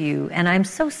both of you, and I'm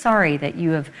so sorry that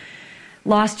you have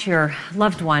lost your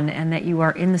loved one and that you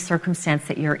are in the circumstance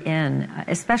that you're in,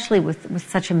 especially with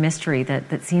such a mystery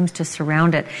that seems to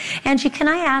surround it. Angie, can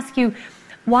I ask you,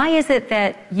 why is it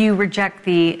that you reject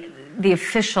the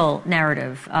official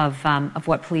narrative of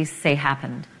what police say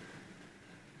happened?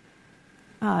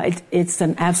 It's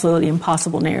an absolutely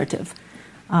impossible narrative.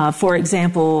 For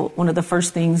example, one of the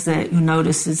first things that you'll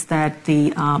notice is that the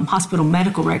hospital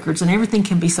medical records, and everything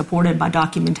can be supported by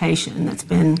documentation that's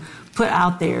been put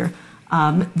out there.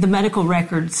 The medical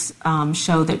records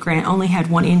show that Grant only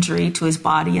had one injury to his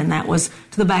body, and that was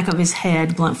to the back of his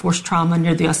head, blunt force trauma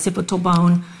near the occipital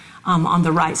bone on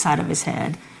the right side of his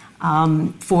head.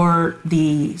 For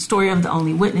the story of the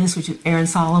only witness, which is Aaron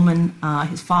Solomon,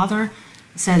 his father,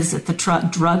 says that the truck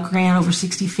drug Grant over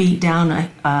 60 feet down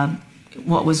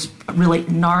what was really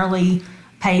gnarly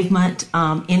pavement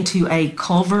into a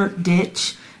culvert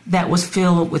ditch that was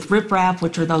filled with riprap,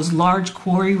 which are those large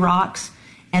quarry rocks.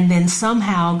 And then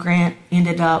somehow Grant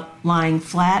ended up lying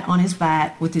flat on his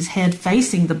back with his head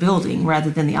facing the building rather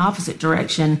than the opposite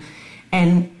direction.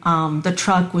 And the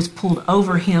truck was pulled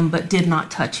over him but did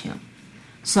not touch him.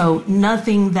 So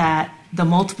nothing that the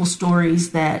multiple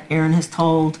stories that Aaron has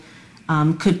told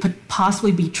could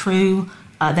possibly be true.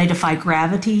 They defy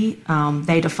gravity.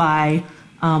 They defy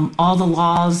all the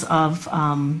laws of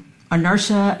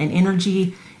inertia and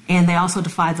energy. And they also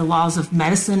defy the laws of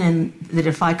medicine, and they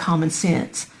defy common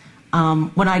sense.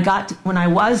 When I did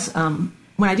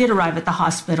arrive at the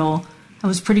hospital, I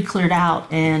was pretty cleared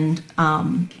out, and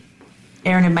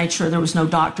Aaron had made sure there was no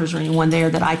doctors or anyone there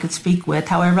that I could speak with.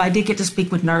 However, I did get to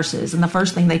speak with nurses, and the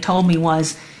first thing they told me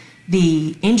was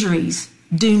the injuries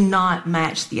do not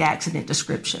match the accident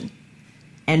description.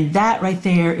 And that right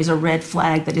there is a red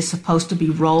flag that is supposed to be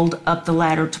rolled up the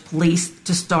ladder to police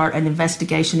to start an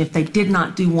investigation if they did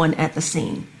not do one at the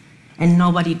scene. And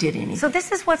nobody did anything. So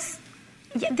this is what's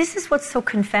so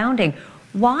confounding.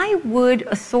 Why would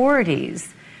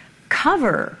authorities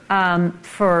cover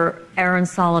for Aaron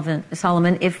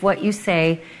Solomon if what you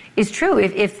say is true?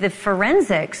 If the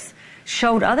forensics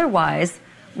showed otherwise,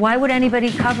 why would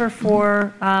anybody cover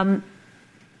for,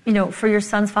 for your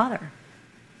son's father?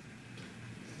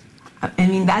 I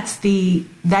mean, that's the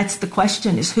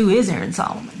question, is who is Aaron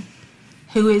Solomon?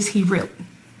 Who is he really?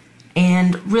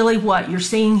 And really what you're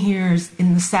seeing here is,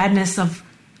 in the sadness of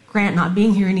Grant not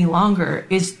being here any longer,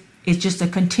 is just a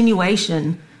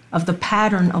continuation of the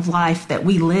pattern of life that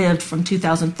we lived from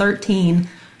 2013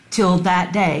 till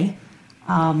that day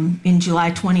in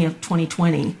July 20th,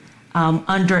 2020,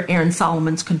 under Aaron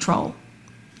Solomon's control.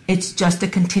 It's just a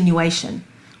continuation.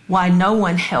 Why no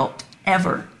one helped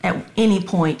ever at any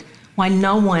point, why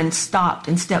no one stopped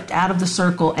and stepped out of the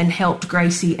circle and helped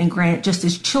Gracie and Grant just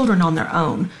as children on their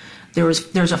own.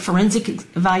 There's a forensic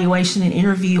evaluation and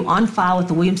interview on file at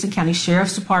the Williamson County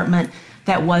Sheriff's Department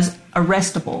that was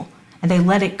arrestable, and they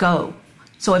let it go.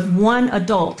 So if one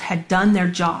adult had done their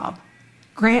job,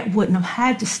 Grant wouldn't have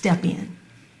had to step in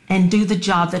and do the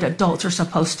job that adults are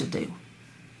supposed to do.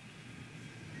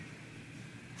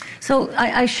 So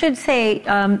I should say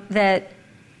that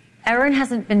Aaron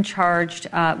hasn't been charged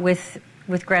with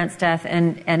Grant's death,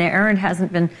 and Aaron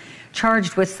hasn't been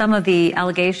charged with some of the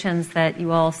allegations that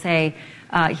you all say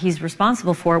he's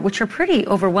responsible for, which are pretty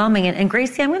overwhelming. And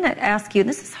Gracie, I'm going to ask you,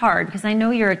 this is hard because I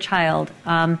know you're a child,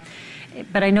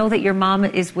 but I know that your mom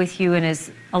is with you and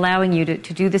is allowing you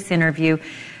to do this interview.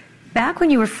 Back when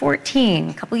you were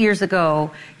 14, a couple years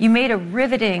ago, you made a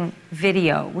riveting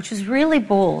video, which was really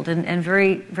bold and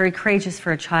very, very courageous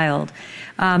for a child.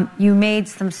 You made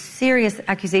some serious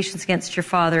accusations against your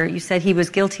father. You said he was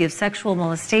guilty of sexual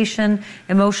molestation,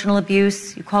 emotional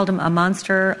abuse. You called him a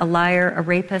monster, a liar, a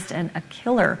rapist, and a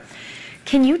killer.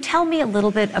 Can you tell me a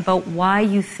little bit about why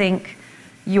you think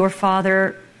your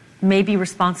father may be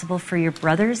responsible for your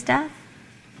brother's death?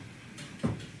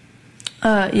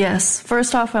 Yes.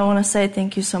 First off, I want to say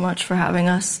thank you so much for having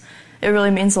us. It really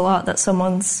means a lot that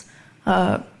someone's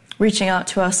reaching out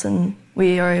to us and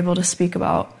we are able to speak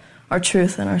about our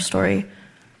truth and our story.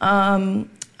 I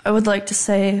would like to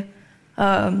say,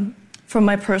 from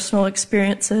my personal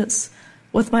experiences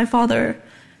with my father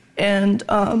and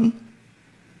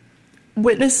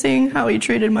witnessing how he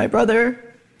treated my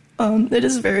brother, it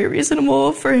is very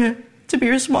reasonable for him to be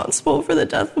responsible for the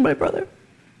death of my brother.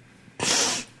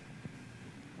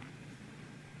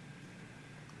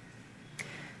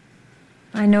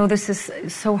 I know this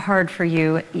is so hard for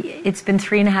you. It's been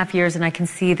 3.5 years, and I can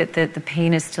see that the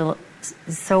pain is still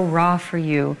so raw for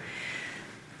you.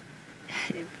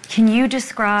 Can you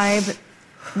describe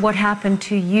what happened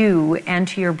to you and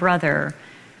to your brother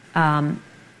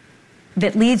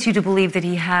that leads you to believe that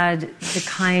he had the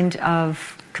kind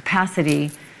of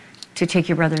capacity to take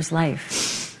your brother's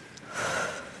life?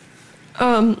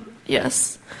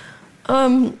 Yes.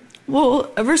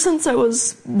 Well, ever since I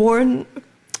was born,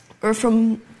 or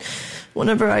from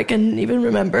whenever I can even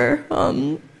remember,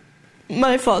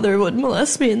 my father would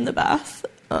molest me in the bath.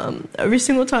 Every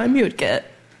single time he would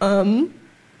get. I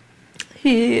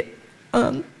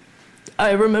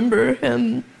remember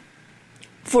him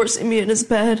forcing me in his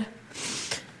bed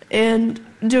and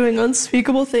doing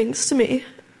unspeakable things to me.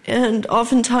 And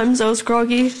oftentimes I was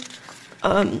groggy,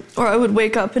 or I would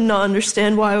wake up and not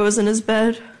understand why I was in his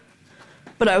bed,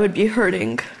 but I would be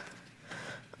hurting.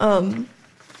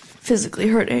 Physically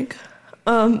hurting.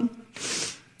 All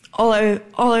I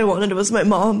wanted was my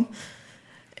mom,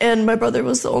 and my brother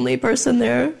was the only person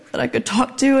there that I could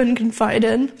talk to and confide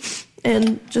in,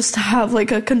 and just to have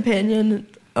like a companion.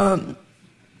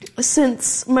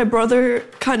 Since my brother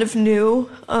kind of knew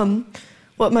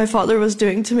what my father was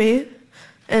doing to me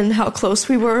and how close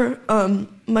we were,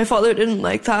 my father didn't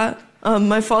like that.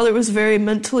 My father was very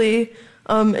mentally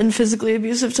and physically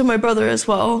abusive to my brother as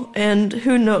well, and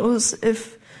who knows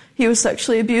if he was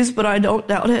sexually abused, but I don't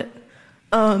doubt it.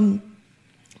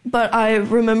 But I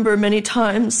remember many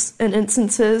times and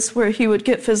instances where he would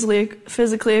get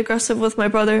physically aggressive with my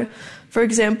brother. For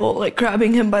example, like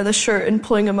grabbing him by the shirt and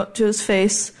pulling him up to his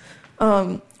face,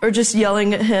 or just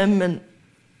yelling at him. And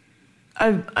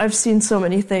I've seen so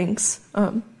many things.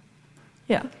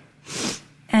 Yeah.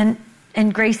 And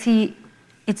Gracie,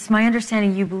 it's my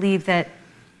understanding you believe that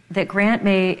Grant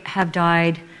may have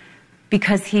died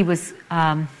because he was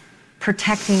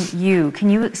protecting you. Can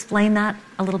you explain that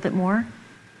a little bit more?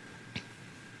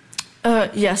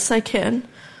 Yes, I can.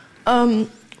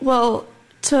 Well,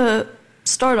 to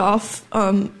start off,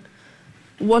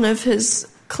 one of his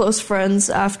close friends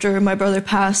after my brother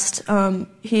passed,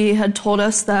 he had told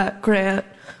us that Grant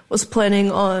was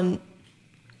planning on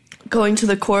going to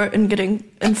the court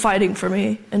and fighting for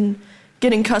me and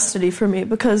getting custody for me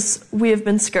because we have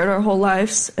been scared our whole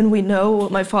lives and we know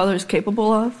what my father is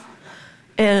capable of.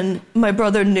 And my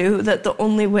brother knew that the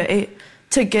only way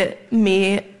to get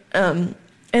me and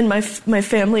my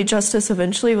family justice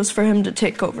eventually was for him to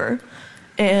take over.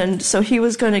 And so he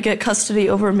was going to get custody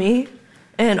over me,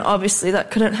 and obviously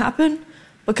that couldn't happen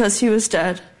because he was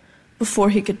dead before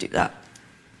he could do that.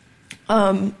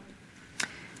 All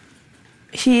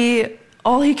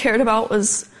he cared about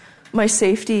was my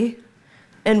safety,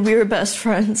 and we were best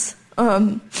friends.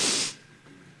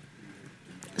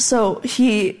 So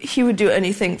he would do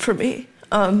anything for me,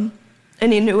 and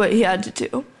he knew what he had to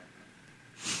do.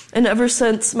 And ever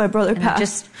since my brother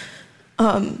passed...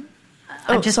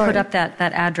 I just put up that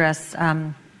address.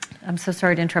 I'm so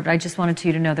sorry to interrupt. I just wanted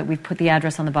you to know that we've put the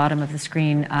address on the bottom of the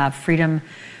screen,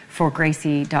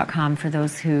 freedomforgracie.com, for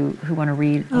those who want to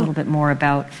read a little bit more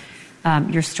about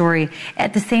your story.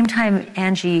 At the same time,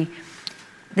 Angie,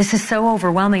 this is so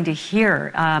overwhelming to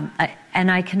hear.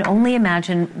 And I can only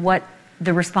imagine what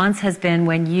the response has been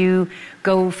when you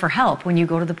go for help, when you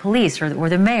go to the police or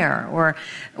the mayor or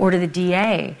to the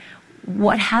DA.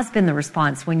 What has been the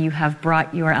response when you have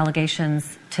brought your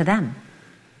allegations to them?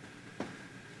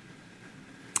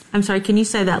 I'm sorry, can you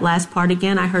say that last part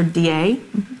again? I heard DA.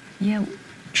 Yeah,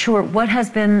 sure. What has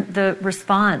been the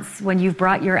response when you've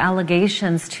brought your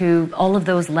allegations to all of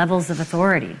those levels of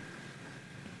authority?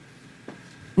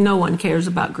 No one cares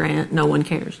about Grant. No one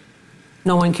cares.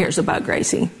 No one cares about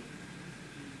Gracie.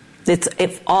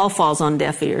 It all falls on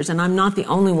deaf ears, and I'm not the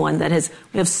only one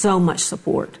we have so much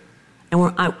support.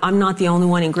 And I'm not the only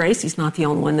one, and Gracie's not the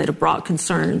only one that have brought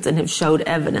concerns and have showed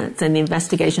evidence. And the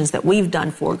investigations that we've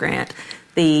done for Grant,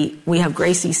 we have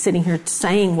Gracie sitting here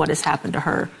saying what has happened to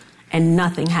her, and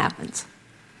nothing happens.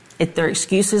 If there are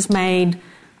excuses made,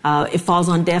 it falls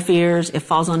on deaf ears. It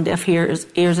falls on deaf ears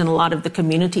in a lot of the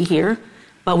community here.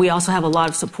 But we also have a lot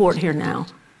of support here now.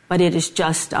 But it is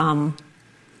just,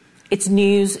 it's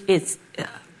news. It's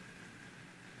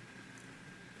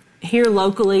here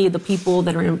locally, the people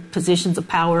that are in positions of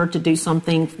power to do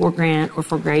something for Grant or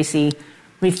for Gracie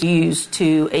refuse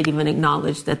to even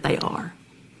acknowledge that they are.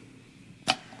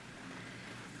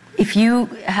 If you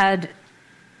had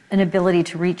an ability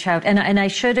to reach out, and I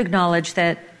should acknowledge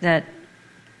that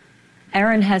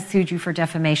Aaron has sued you for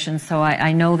defamation, so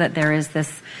I know that there is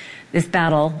this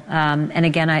battle. And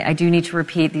again, I do need to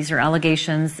repeat, these are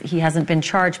allegations. He hasn't been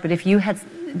charged, but if you had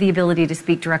the ability to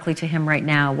speak directly to him right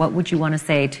now, what would you want to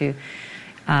say to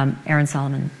Aaron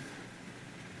Solomon?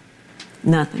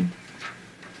 Nothing.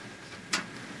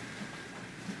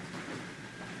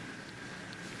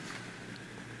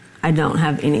 I don't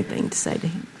have anything to say to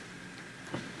him.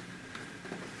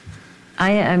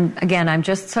 I'm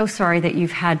just so sorry that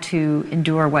you've had to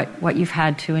endure what you've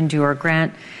had to endure.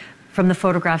 Grant, from the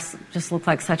photographs, just looked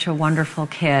like such a wonderful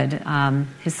kid.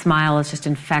 His smile is just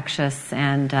infectious,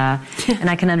 and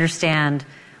I can understand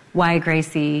why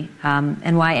Gracie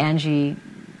and why Angie,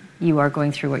 you are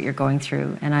going through what you're going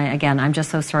through. And I'm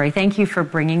just so sorry. Thank you for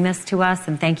bringing this to us,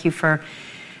 and thank you for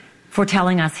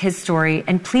telling us his story.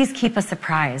 And please keep us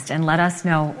apprised and let us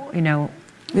know,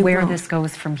 where this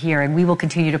goes from here. And we will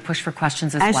continue to push for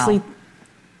questions as well.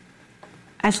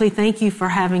 Ashley, thank you for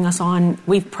having us on.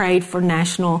 We've prayed for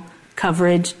national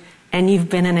coverage, and you've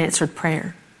been an answered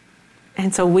prayer.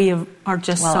 And so we are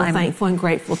just thankful and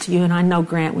grateful to you, and I know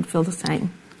Grant would feel the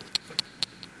same.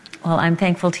 Well, I'm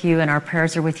thankful to you, and our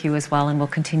prayers are with you as well, and we'll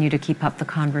continue to keep up the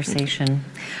conversation.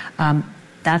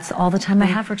 That's all the time I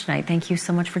have for tonight. Thank you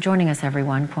so much for joining us,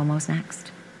 everyone. Cuomo's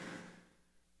next.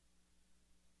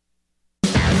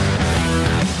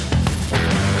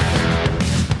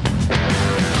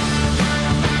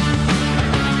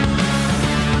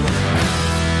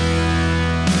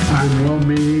 I'm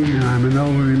well-meaning, and I'm an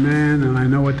elderly man, and I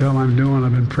know what the hell I'm doing.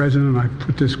 I've been president, and I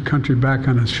put this country back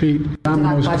on its feet. I'm the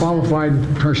most qualified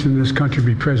person in this country to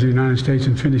be president of the United States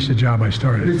and finish the job I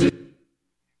started.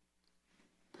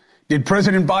 Did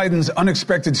President Biden's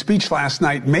unexpected speech last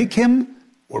night make him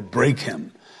or break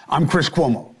him? I'm Chris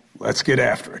Cuomo. Let's get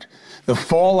after it. The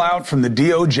fallout from the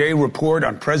DOJ report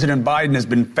on President Biden has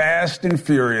been fast and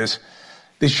furious.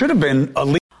 This should have been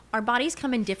a Our bodies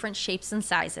come in different shapes and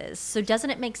sizes, so doesn't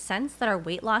it make sense that our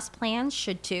weight loss plans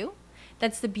should too?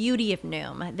 That's the beauty of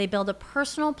Noom. They build a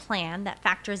personal plan that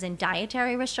factors in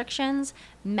dietary restrictions,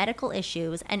 medical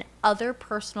issues, and other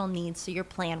personal needs so your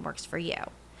plan works for you.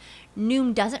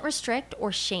 Noom doesn't restrict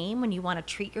or shame when you want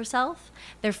to treat yourself.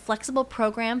 Their flexible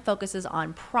program focuses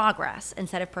on progress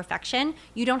instead of perfection.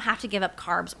 You don't have to give up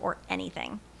carbs or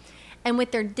anything. And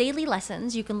with their daily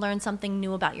lessons, you can learn something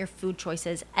new about your food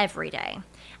choices every day.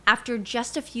 After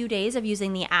just a few days of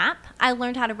using the app, I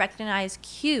learned how to recognize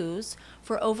cues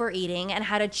for overeating and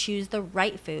how to choose the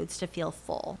right foods to feel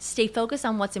full. Stay focused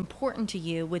on what's important to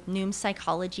you with Noom's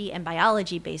psychology and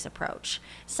biology-based approach.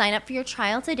 Sign up for your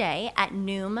trial today at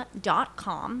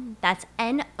Noom.com. That's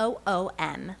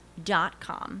Noom.com.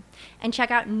 And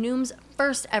check out Noom's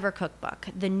first ever cookbook,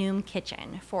 The Noom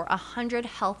Kitchen, for 100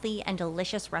 healthy and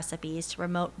delicious recipes to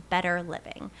promote better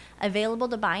living. Available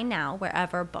to buy now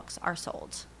wherever books are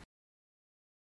sold.